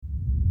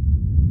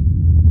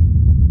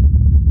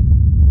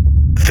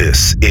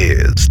This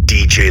is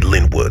DJ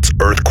Linwood's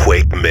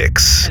Earthquake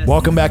Mix.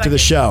 Welcome back to the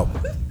show.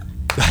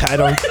 I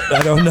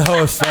don't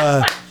know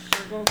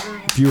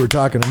if you were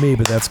talking to me,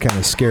 but that's kind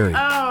of scary.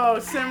 Oh,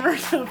 simmer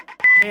the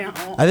down.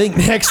 I think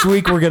next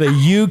week we're gonna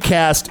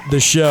U-cast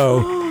the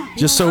show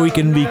just so we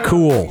can be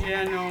cool.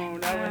 Yeah, no,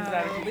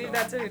 that was leave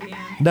that to the end.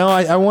 No,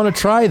 I want to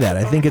try that.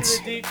 I think it's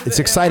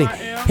exciting.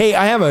 Hey,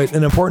 I have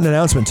an important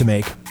announcement to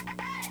make.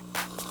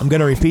 I'm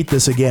gonna repeat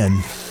this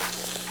again.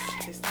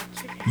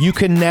 You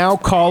can now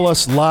call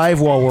us live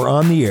while we're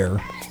on the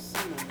air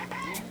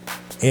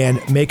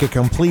and make a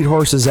complete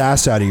horse's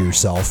ass out of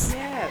yourself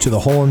to the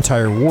whole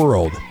entire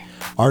world.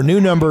 Our new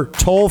number,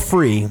 toll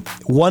free,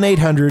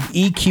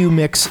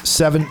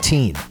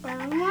 1-800-EQ-MIX-17.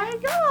 Oh my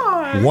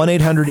God.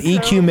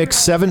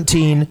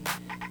 1-800-EQ-MIX-17.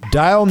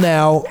 Dial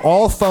now.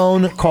 All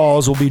phone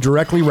calls will be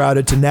directly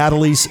routed to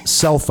Natalie's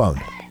cell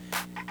phone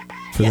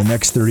for the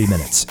next 30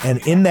 minutes. And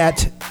in that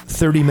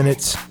 30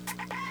 minutes,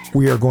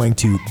 we are going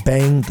to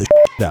bang the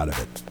shit out of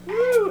it.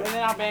 Woo, and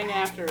then I'll bang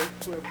after.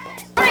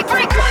 Break, throw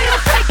your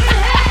freaking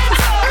hands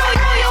up.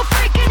 Throw your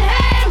freaking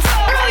hands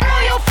up. Throw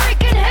your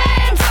freaking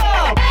hands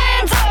up.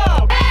 Hands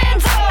up.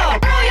 Hands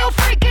up. Throw your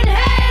freaking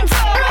hands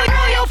up.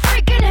 Throw your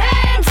freaking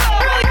hands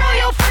up. Throw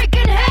your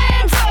freaking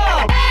hands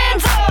up.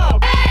 Hands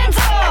up. Hands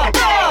up.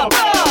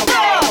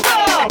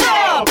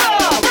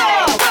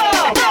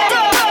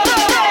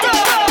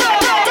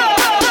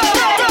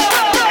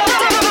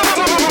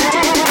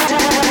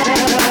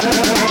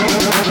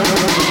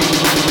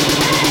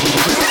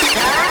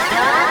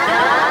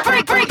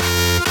 Break, break.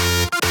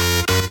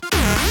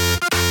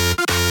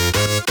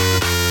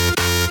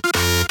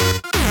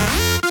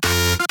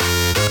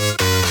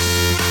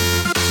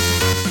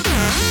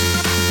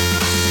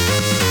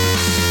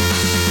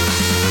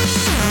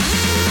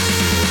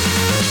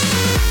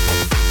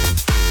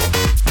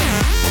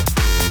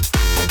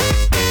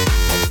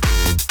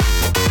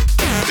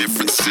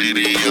 Different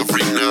city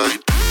every night.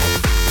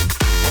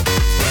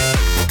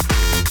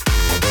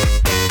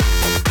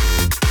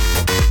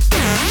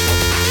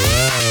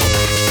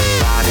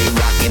 Body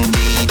rockin'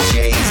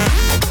 DJs.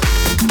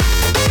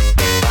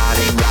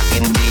 Body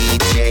rockin'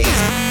 DJs.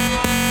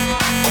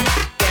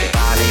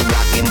 Body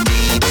rockin'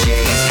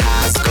 DJs.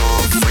 High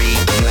score free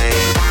play.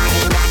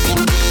 Body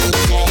rockin'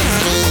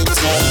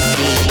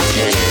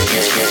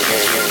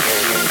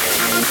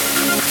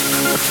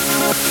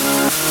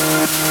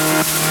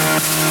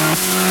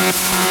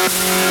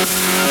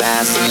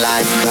 Fast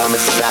life, come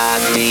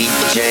inside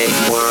DJ.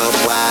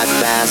 Worldwide,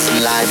 fast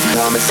life,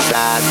 come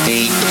inside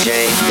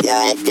DJ.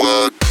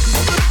 Worldwide.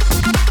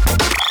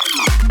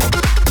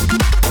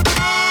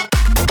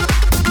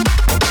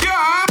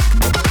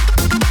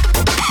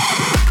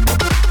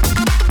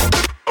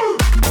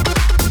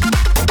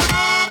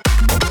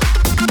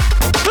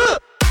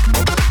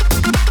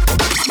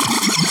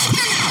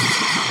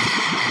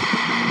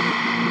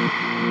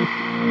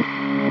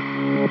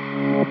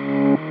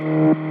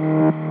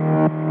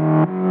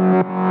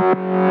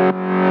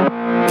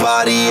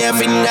 Party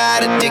every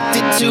night,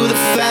 addicted to the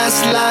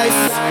fast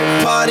life.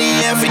 Party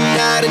every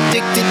night,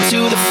 addicted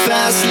to the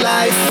fast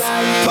life.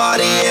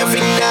 Party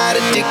every night,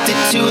 addicted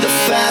to the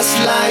fast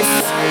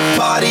life.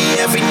 Party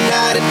every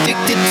night,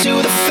 addicted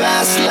to the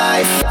fast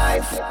life.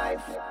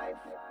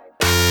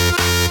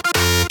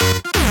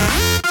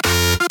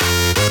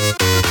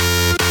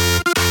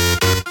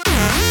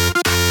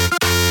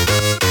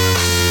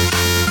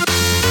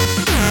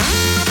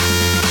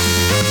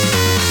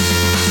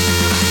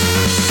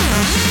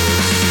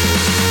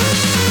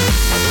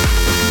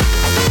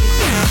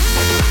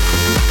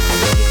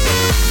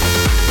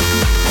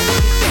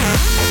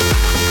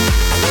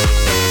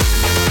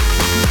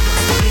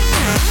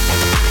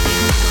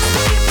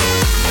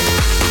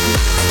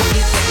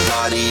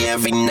 Party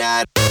every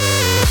night.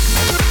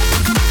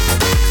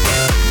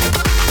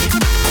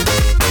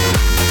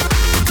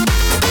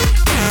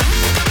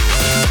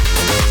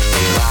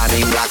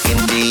 Body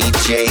rockin'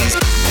 DJs.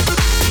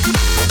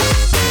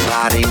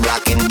 Body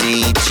rockin'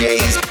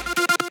 DJs.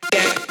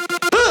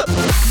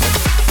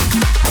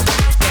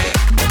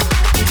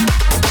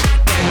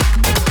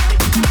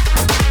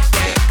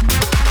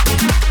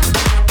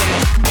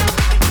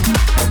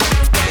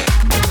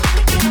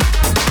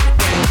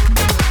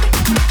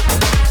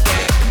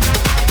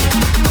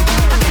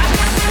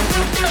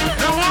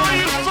 Now all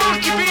you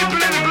funky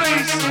people in the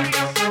place,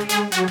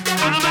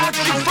 I'm about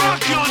to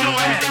funk you on your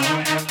head.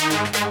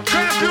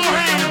 Clap your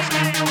hands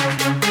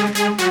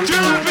to the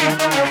beat.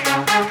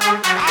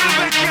 I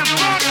make you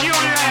funk you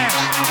on your head.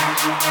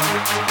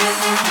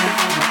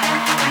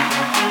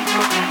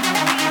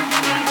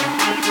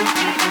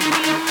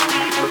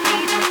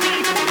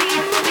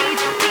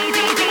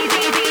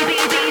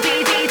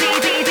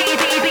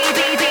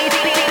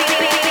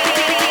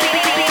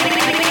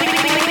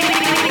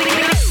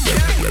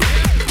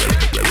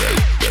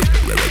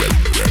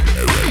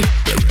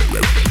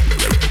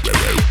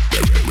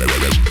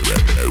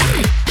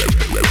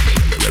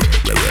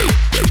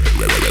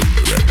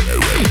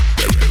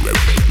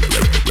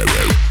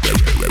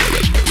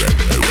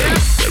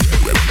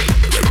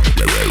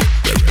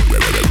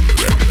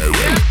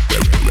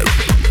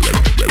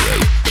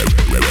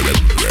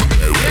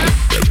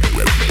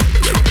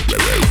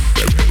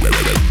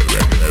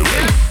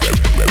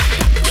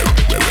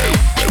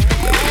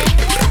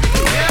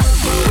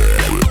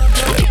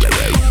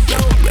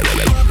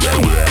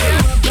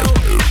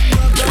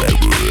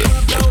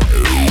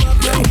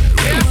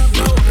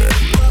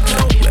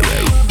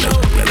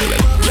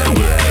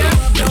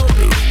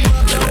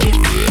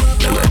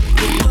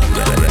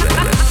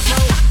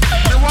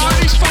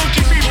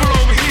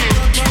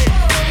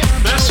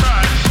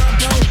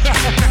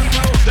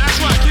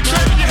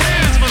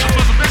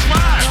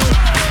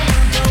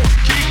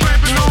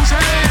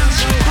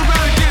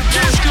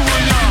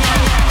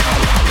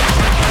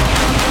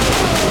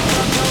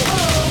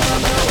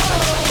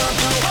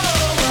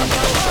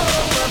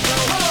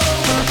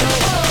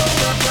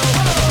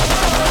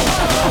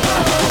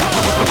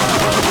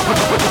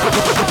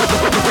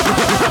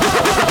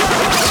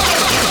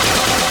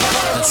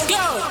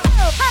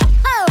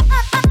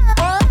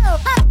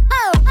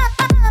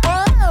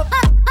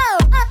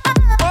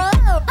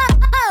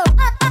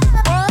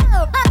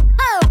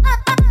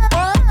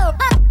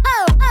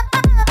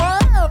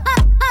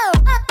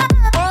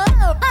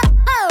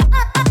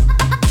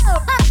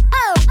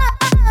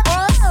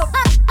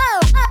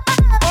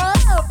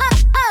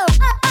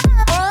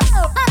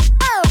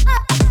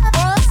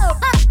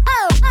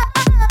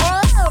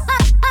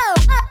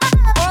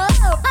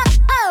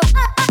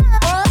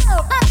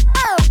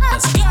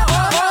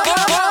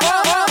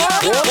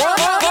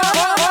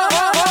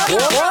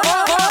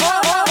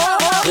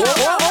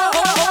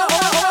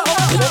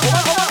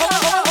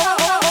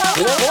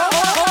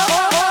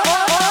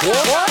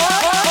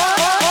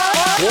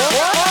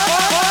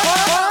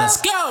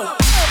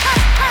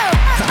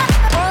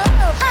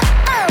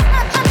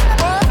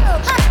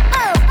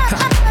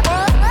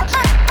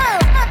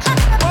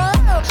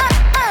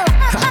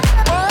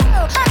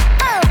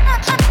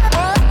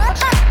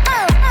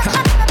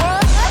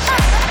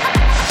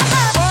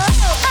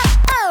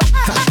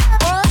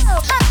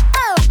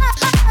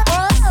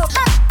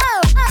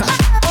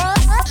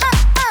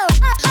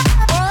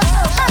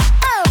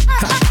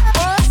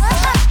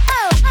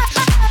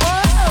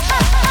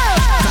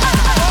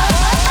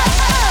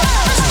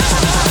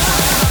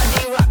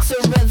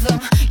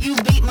 You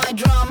beat my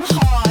drum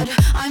hard.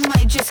 I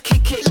might just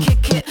kick it,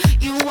 kick it.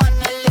 You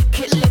wanna lick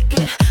it, lick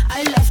it.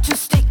 I love to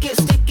stick it,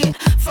 stick it.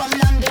 From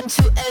London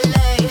to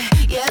LA.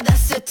 Yeah,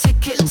 that's a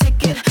ticket,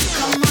 ticket.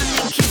 Come on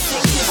and kiss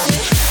it, kiss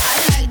it. I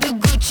like the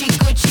Gucci,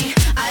 Gucci.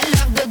 I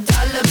love the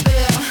dollar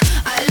bill.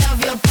 I love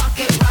your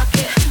pocket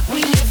rocket.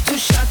 We live to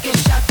shock it,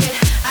 shock it.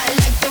 I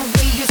like the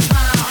way you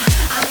smile.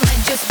 I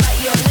might just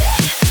bite your lip.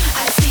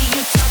 I see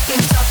you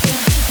talking, talking.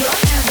 Your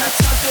hands are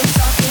talking,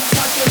 talking,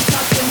 talking,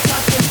 talking,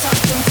 talking,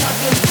 talking,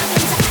 talking, talking.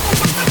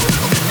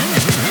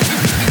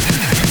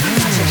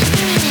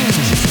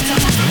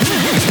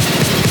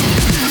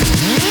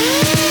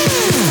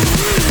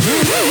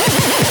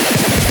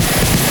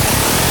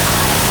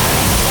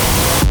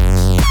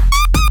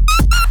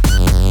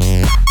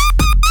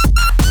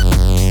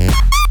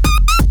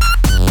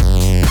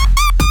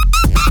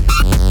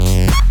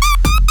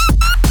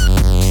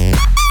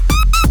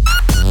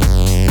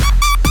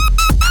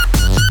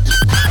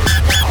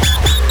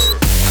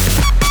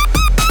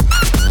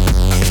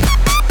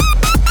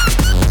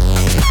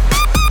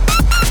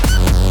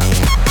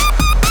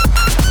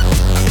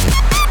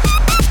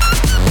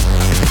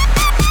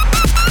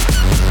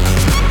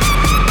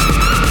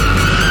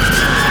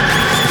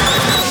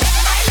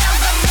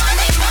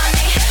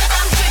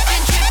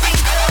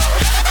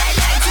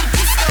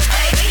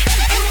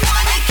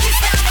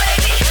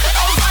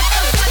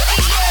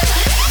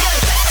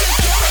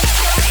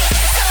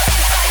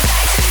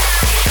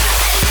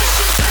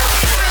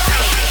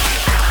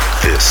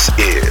 This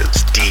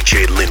is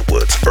DJ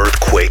Linwood's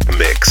Earthquake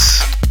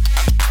Mix.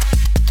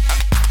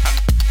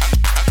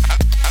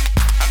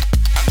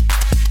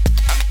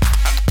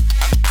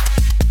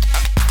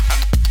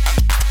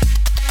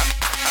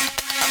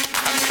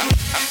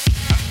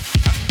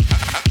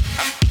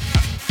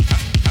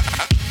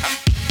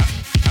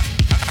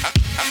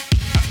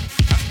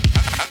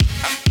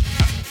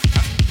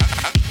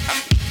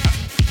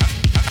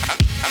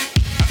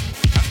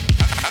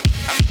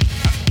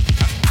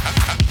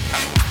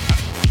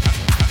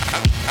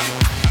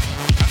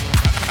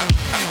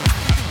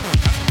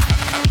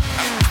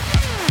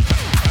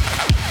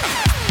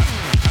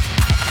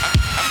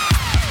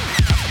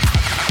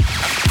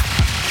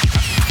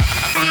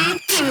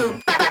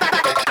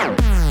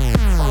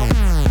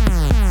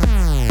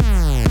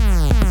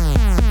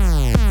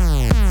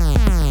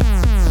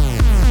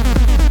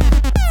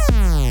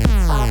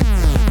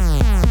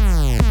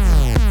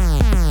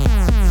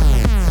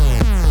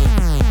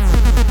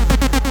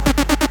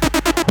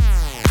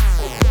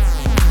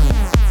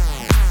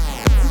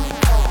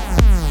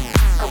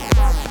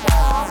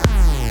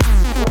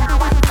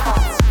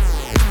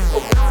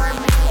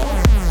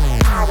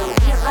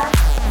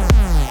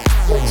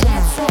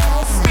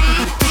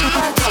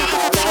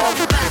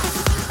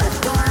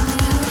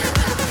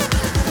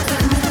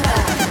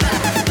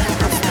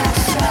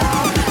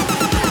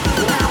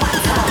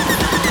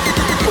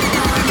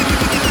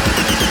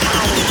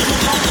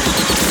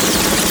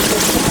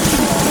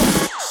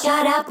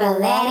 Shut up and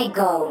let it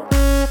go.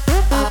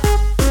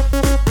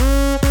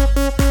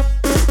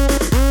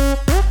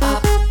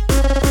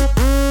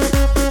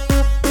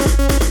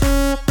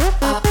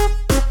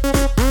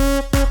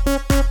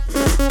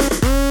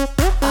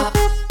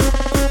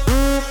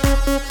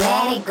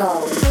 Let it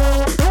go.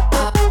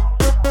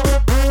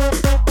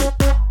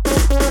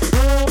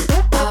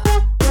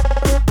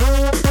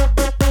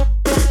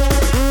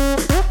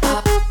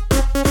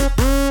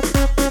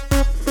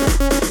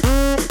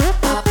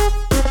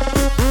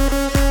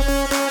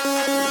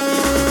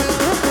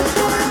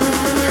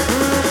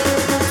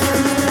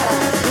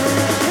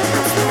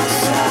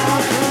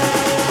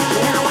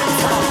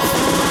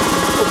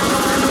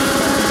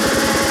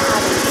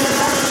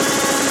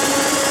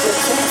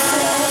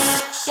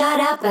 Shut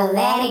up and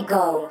let it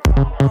go.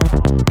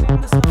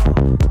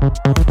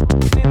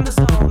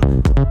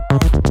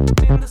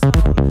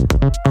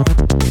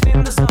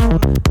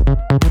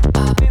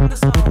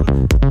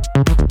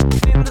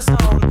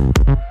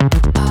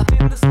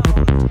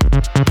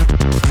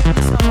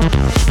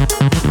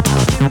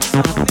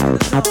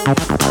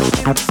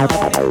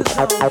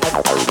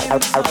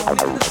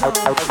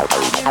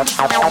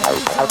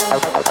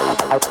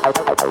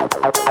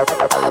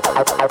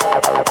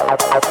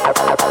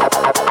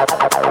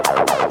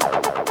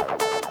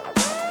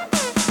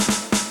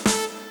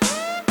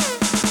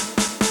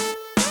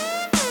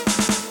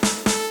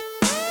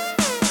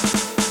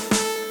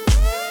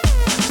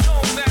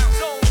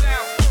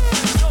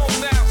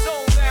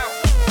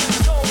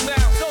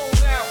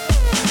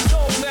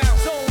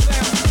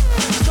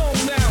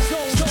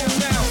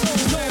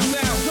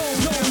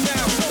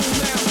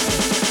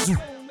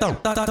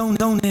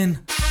 Don't in.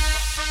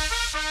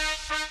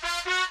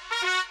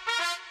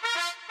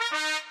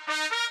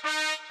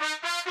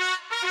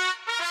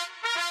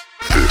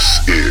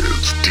 This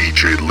is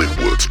DJ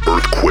Linwood's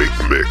Earthquake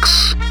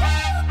Mix.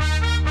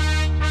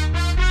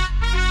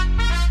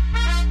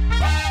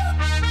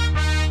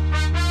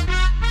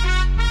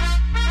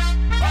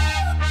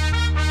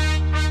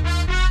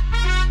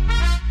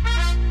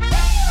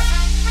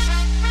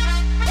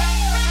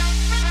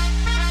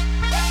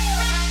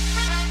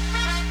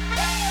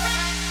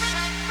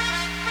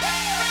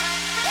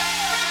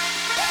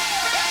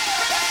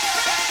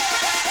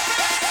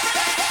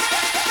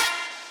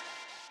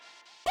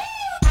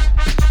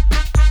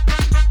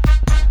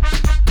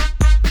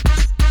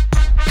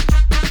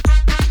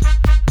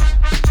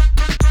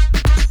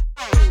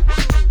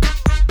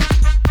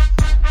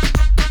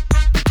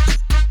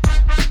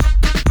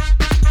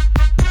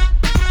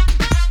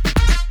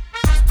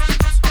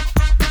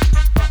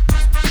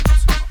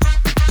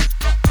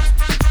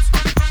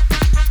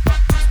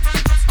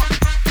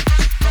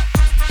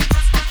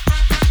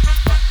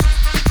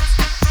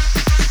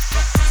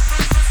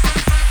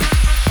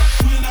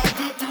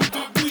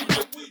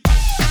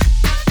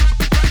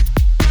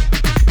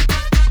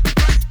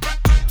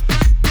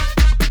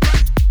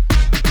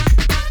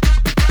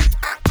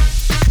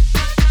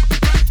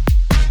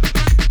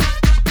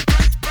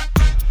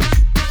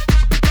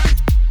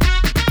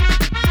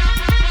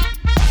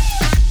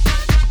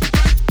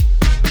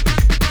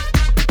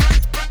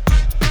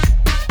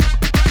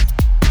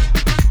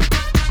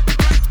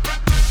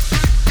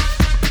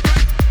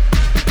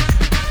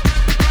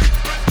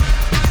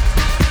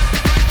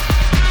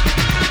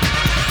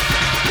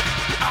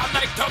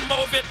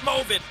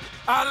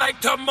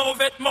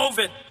 move it, move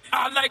it.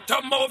 I like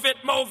to move it,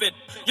 move it.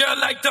 You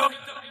like to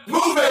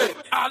move it.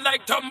 I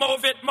like to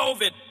move it,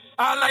 move it.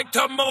 I like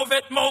to move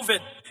it, move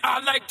it. I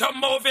like to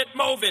move it,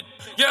 move it.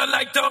 You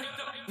like to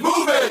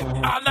move it.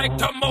 I like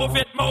to move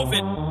it, move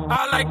it.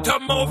 I like to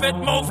move it,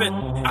 move it.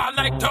 I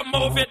like to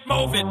move it,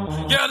 move it.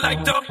 You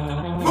like to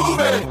move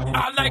it.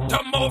 I like to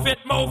move it,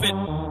 move it.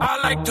 I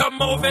like to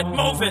move it,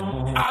 move it.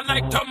 I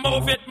like to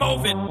move it,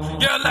 move it.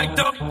 You like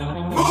to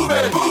move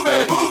it, move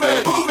it, move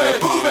it, move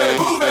it, move it,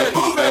 move it,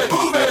 move it, move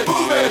it,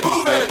 move it,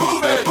 move it,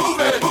 move it, move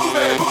it,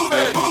 move it, move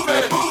it, move it, move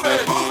it, move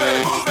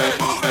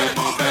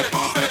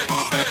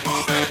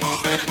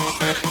it, move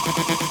it.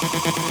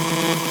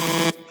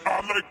 I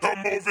like to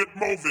move it,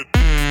 move it.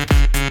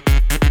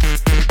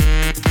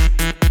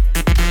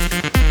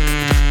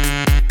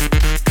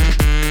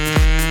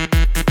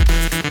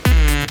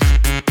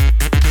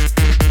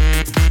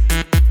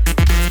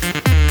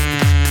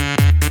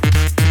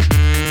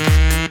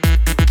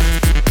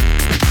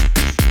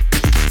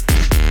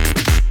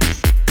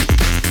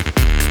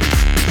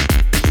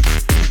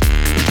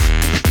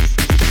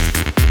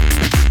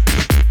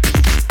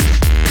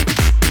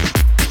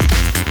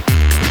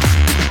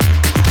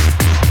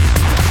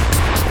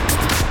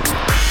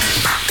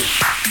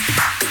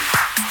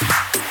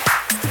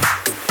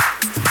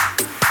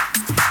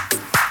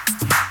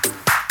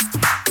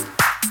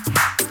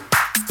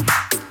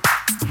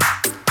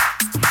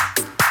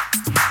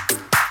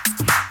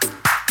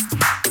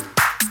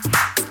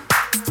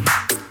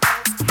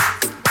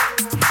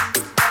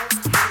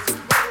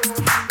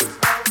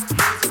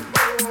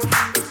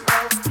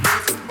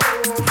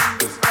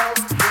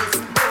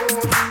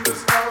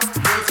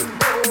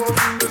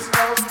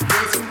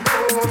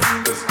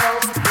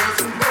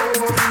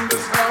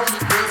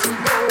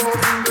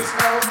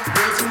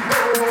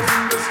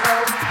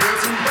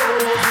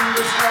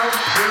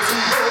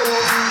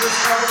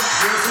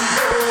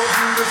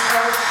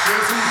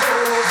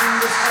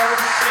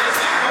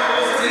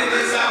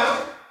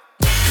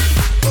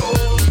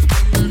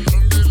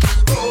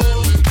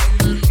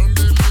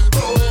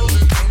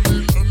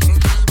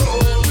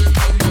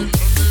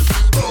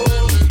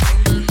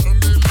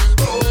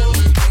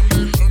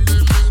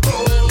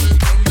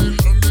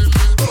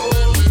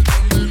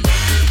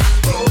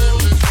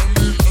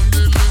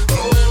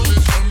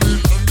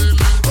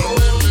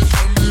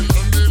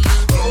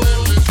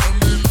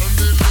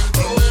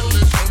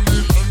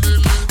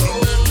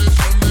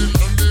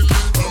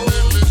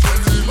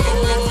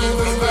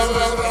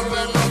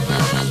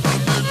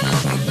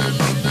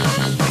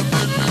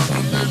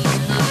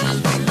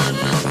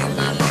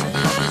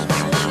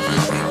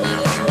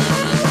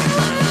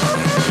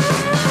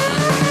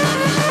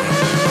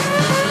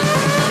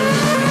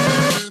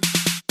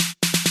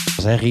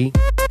 Harry.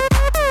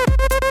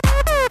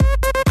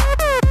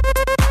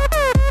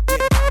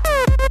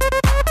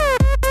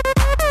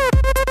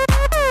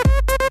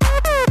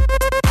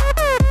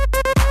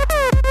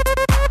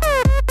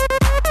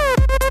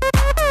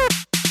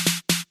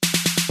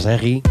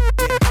 Harry.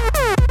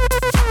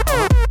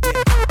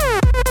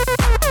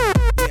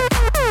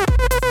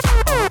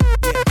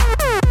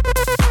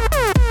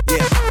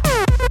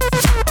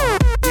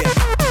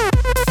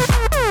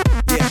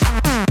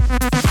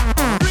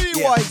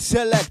 Rewind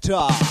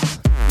selector.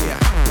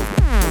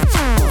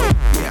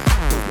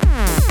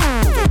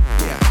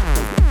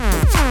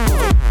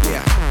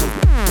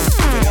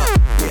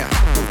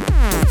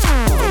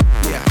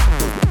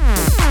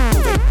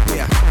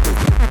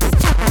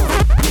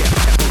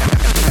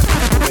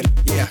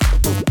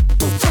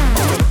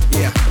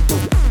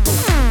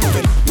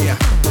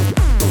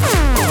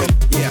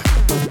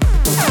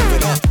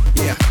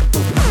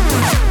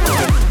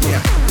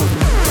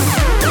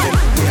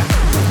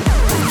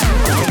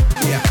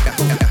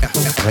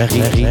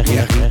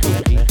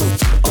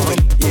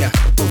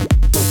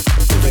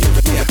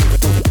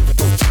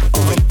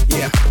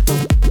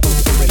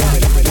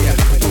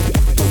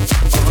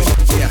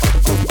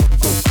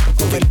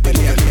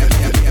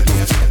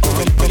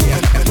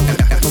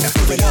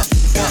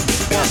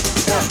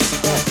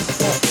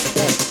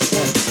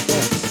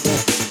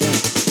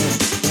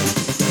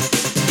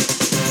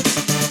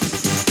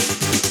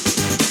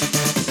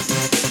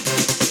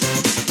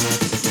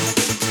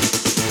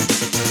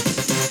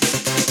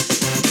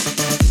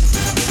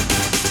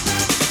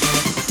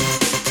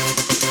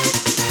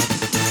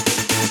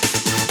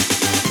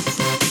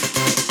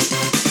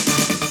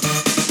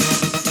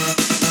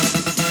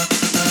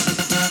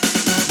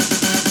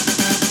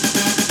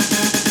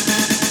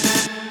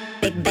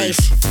 Big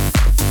bass.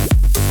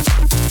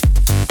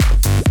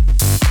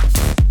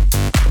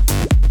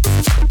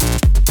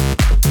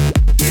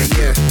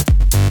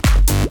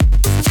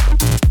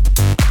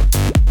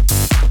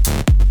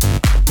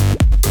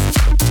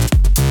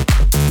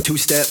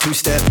 Two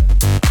step.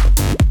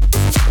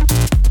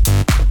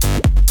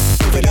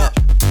 Move it up.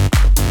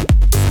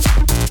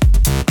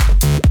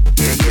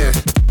 Yeah.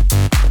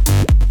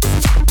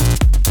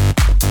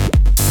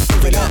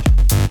 Move it up.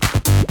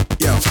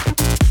 Yo,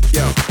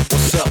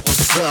 what's up?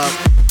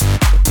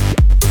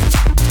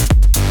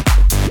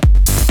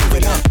 Move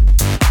it up.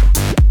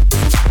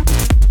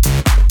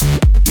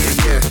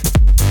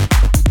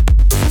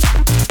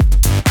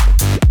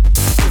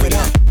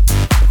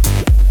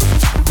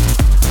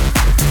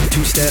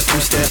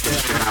 two-step.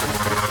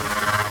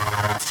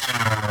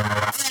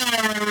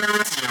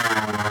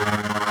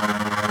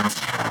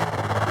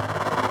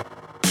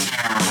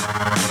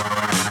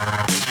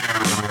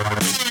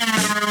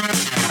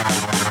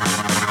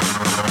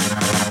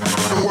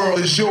 The world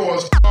is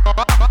yours.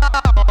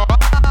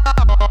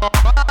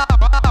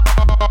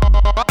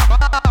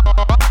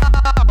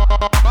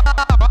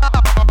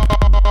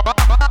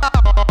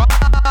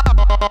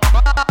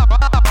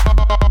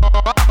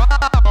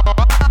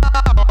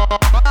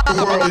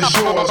 The world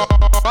is yours.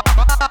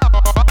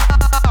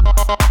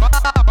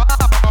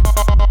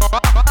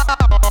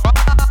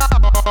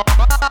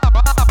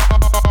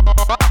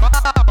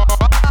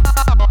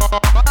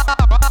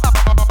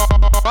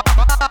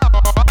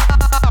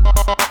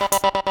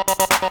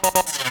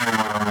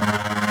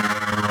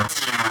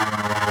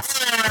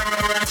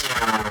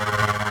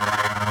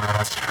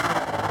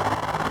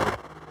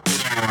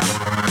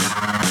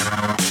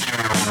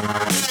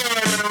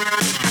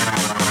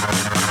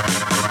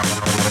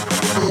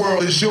 The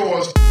world is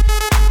yours.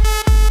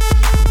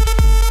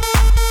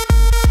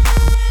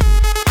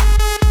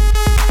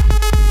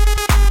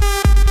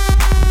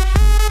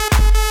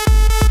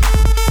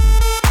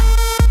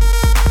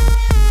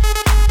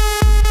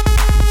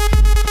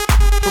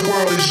 The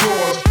world is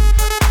yours.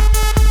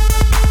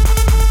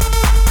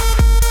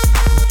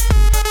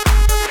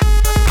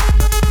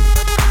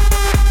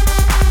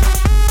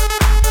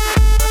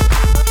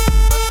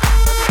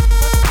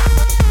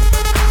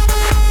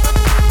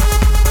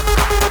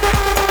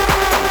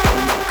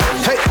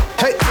 Hey,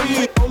 hey,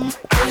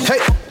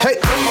 hey,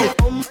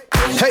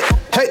 hey,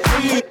 hey, hey.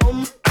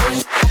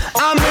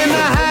 I'm in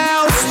the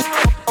house.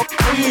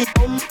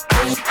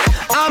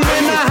 I'm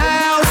in the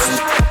house.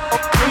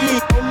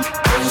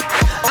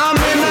 I'm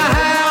in the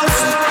house.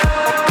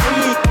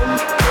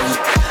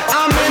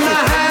 I'm in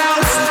the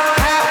house.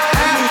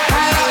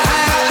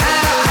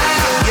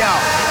 Yo.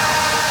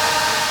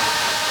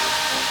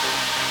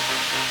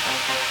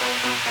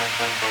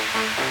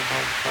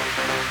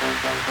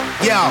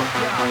 Yo.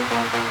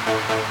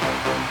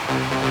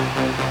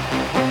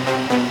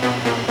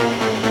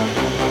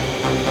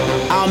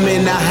 I'm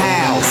in the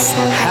house,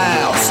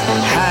 house,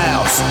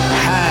 house,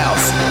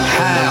 house,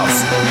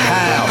 house, house,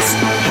 house,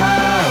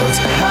 house,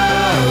 house,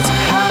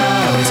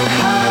 house,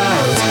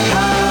 house,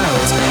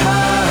 house,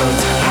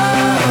 house.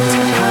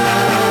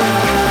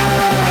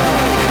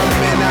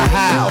 I'm in the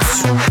house.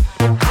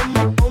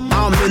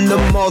 I'm in the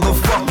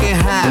motherfucking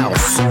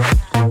house.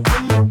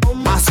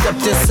 I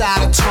stepped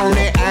inside and turned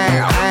it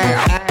out,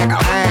 out,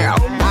 out.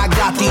 I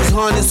got these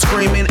hunters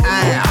screaming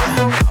out.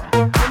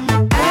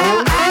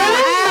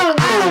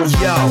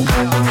 Yo,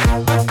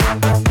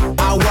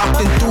 I walked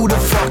in through the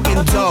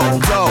fucking door.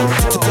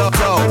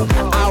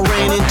 I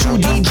ran into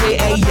DJ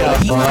Ayo.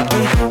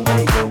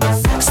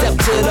 Step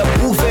to the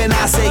booth and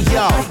I say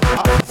yo.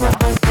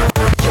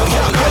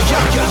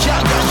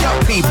 Yo,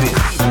 peep it.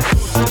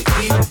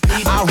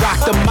 I rock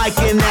the mic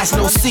and that's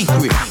no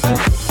secret.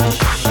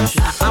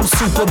 I'm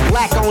super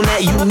black on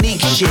that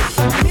unique shit.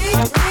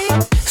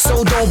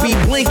 So don't be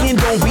blinking,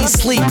 don't be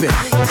sleeping.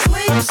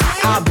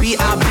 I'll be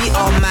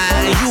on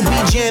mine. You be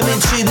jamming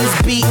to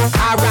this beat.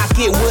 I rock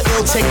it with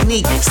ill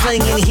technique.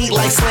 Slanging heat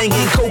like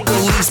slanging coca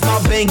leaves. My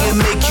banging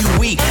make you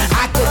weak.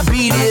 I could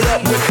beat it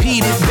up,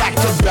 repeat it back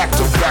to back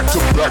to back to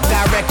back.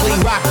 Directly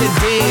rock the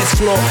dance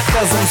floor.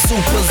 Cause I'm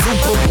super,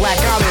 super black.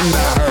 I'm in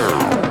the herd.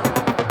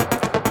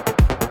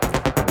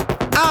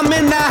 I'm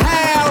in the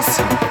house.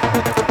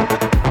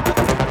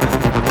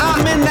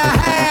 I'm in the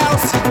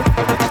house.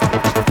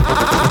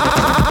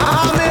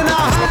 I'm in the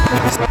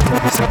house.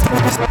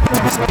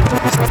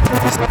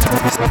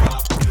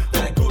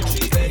 That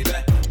Gucci, baby.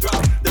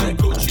 Drop that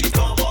Gucci.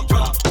 Come on,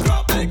 drop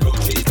that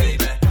Gucci,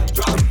 baby.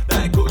 Drop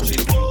that Gucci,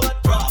 boy.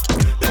 Drop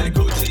that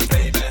Gucci,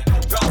 baby.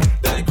 Drop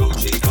that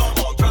Gucci. Come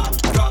on,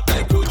 drop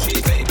that Gucci,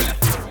 baby.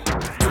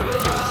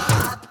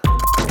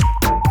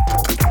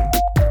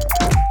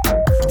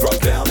 Drop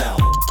down now.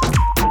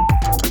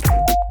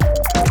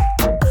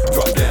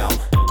 Drop down.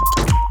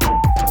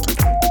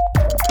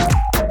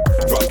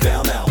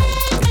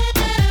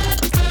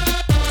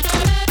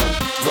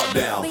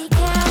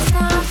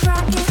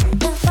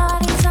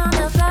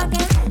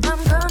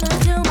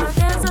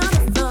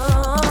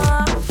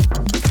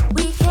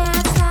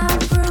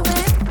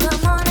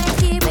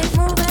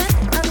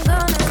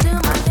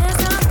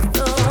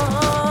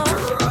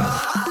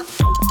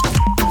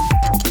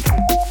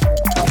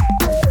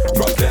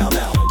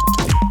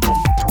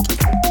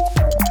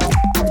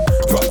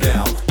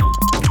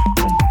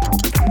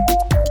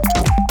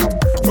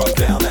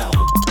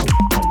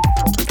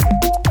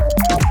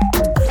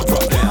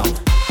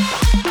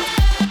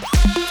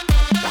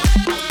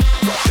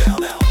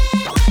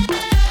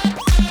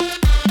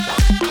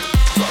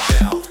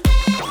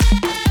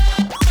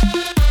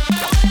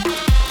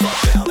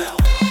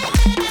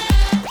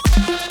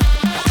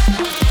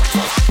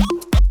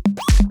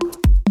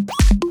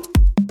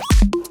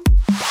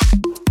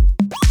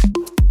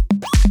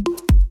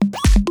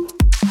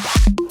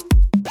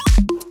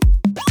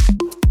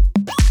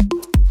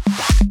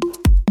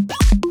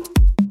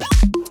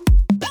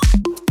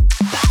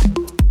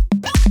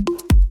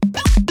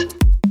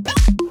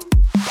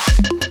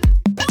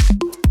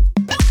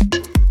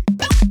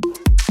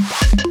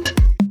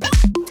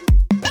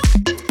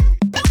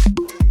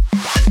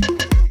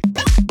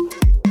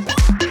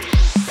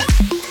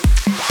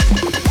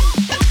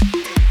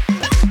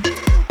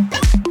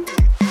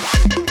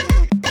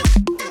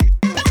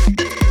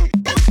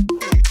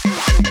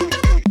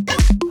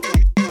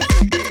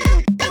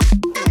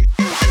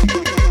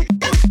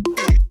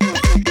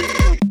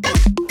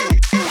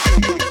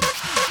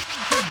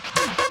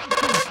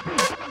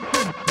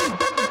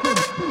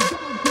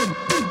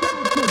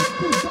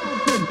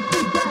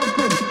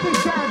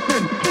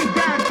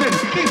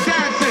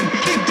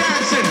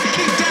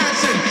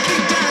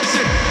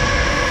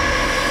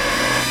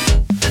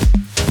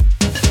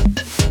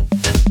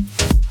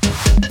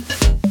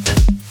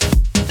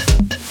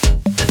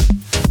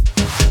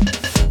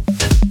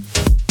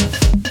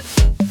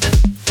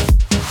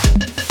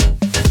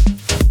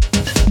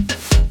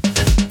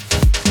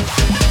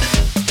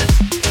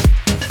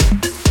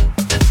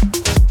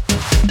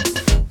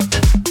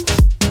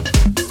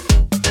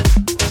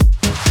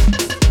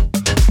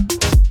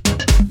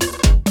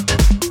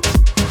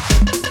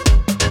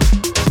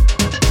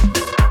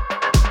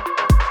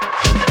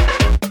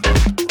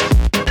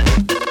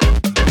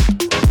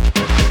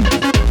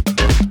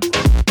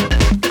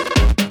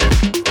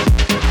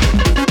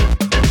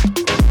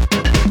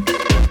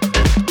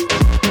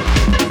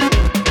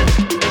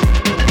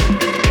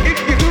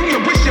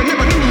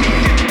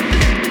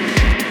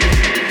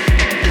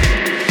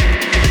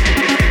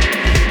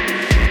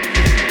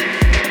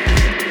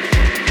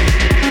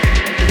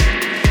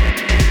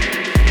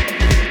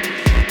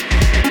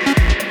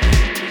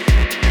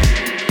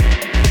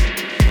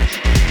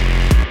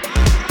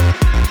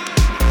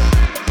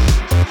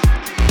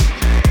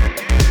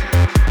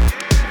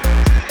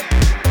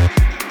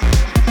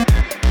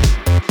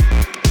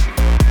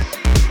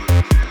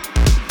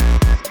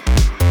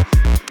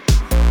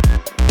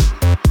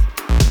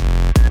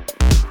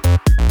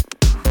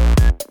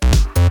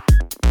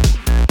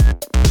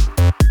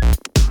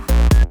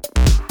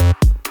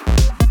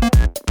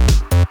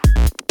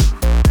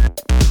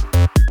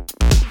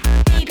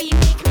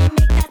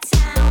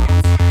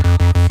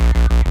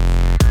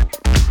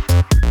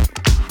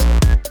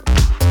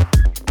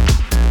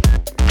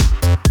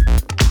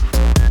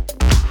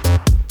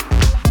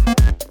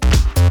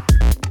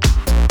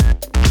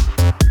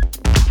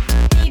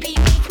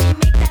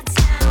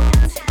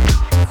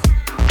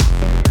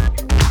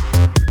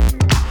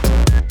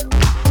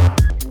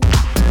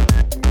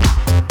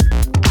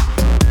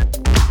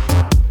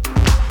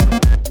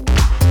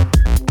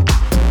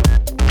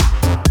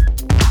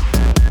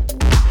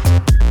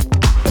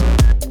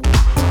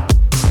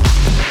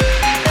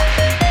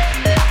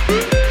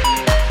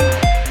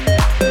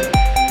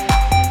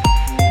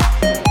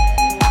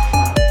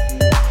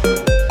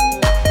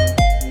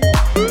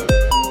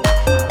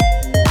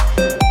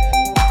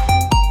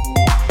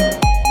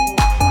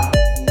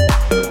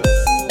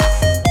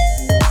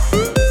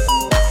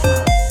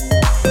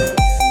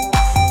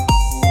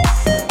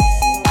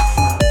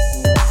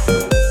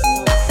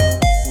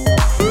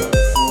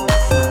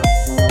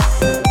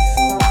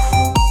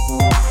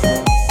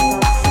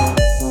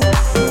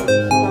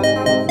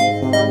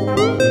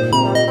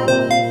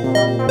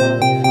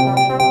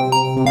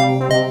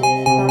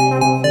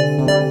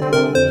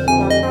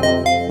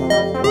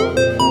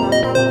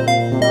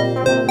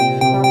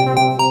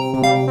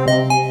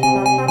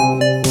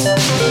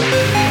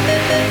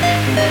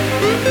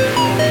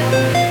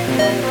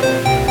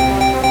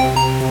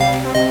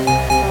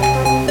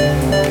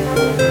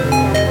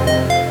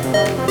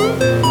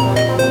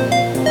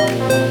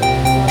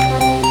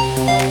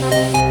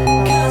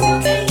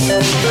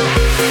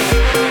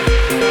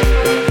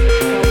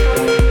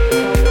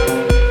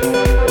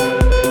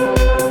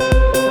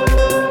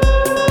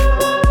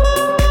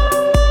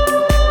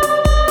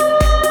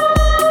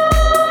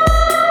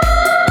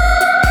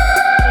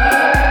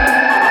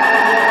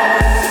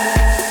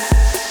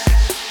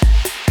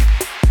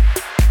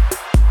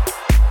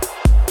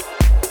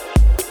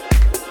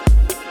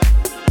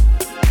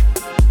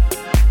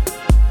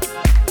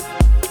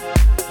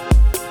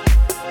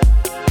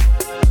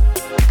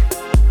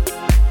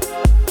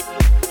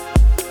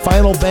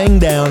 going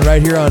down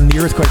right here on the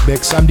Earthquake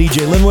Mix. I'm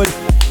DJ Linwood.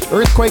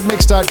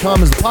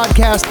 EarthquakeMix.com is the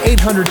podcast.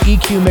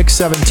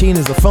 800-EQ-MIX-17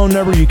 is the phone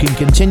number. You can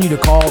continue to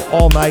call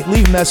all night.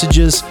 Leave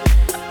messages.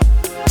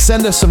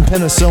 Send us some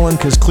penicillin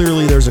because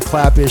clearly there's a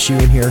clap issue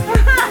in here.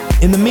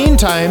 In the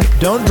meantime,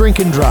 don't drink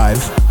and drive.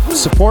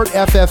 Support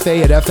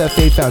FFA at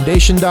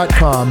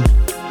FFAfoundation.com.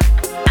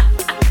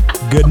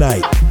 Good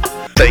night.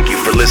 Thank you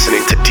for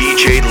listening to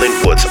DJ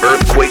Linwood's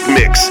Earthquake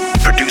Mix,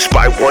 produced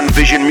by One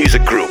Vision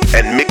Music Group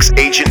and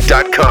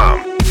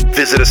MixAgent.com.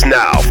 Visit us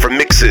now for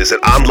mixes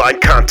and online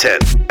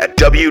content at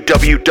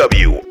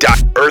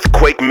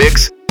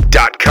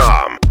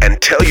www.earthquakemix.com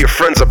and tell your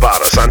friends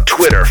about us on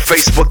Twitter,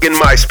 Facebook, and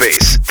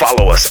MySpace.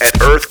 Follow us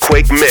at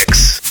Earthquake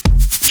Mix.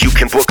 You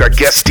can book our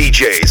guest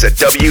DJs at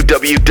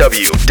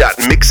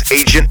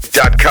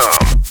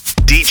www.mixagent.com.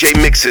 DJ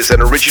mixes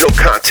and original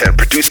content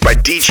produced by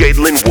DJ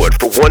Linwood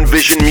for One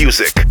Vision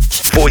Music.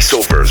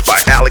 Voiceovers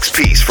by Alex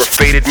Peace for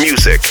Faded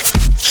Music.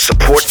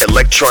 Support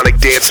electronic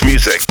dance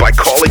music by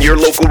calling your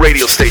local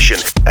radio station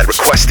and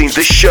requesting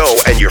this show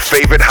and your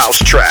favorite house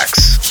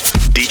tracks.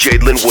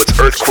 DJ Linwood's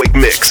Earthquake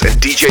Mix and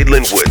DJ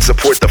Linwood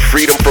support the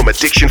Freedom from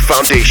Addiction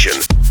Foundation.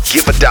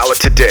 Give $1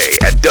 today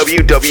at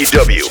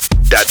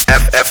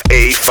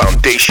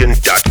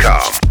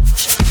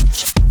www.ffafoundation.com.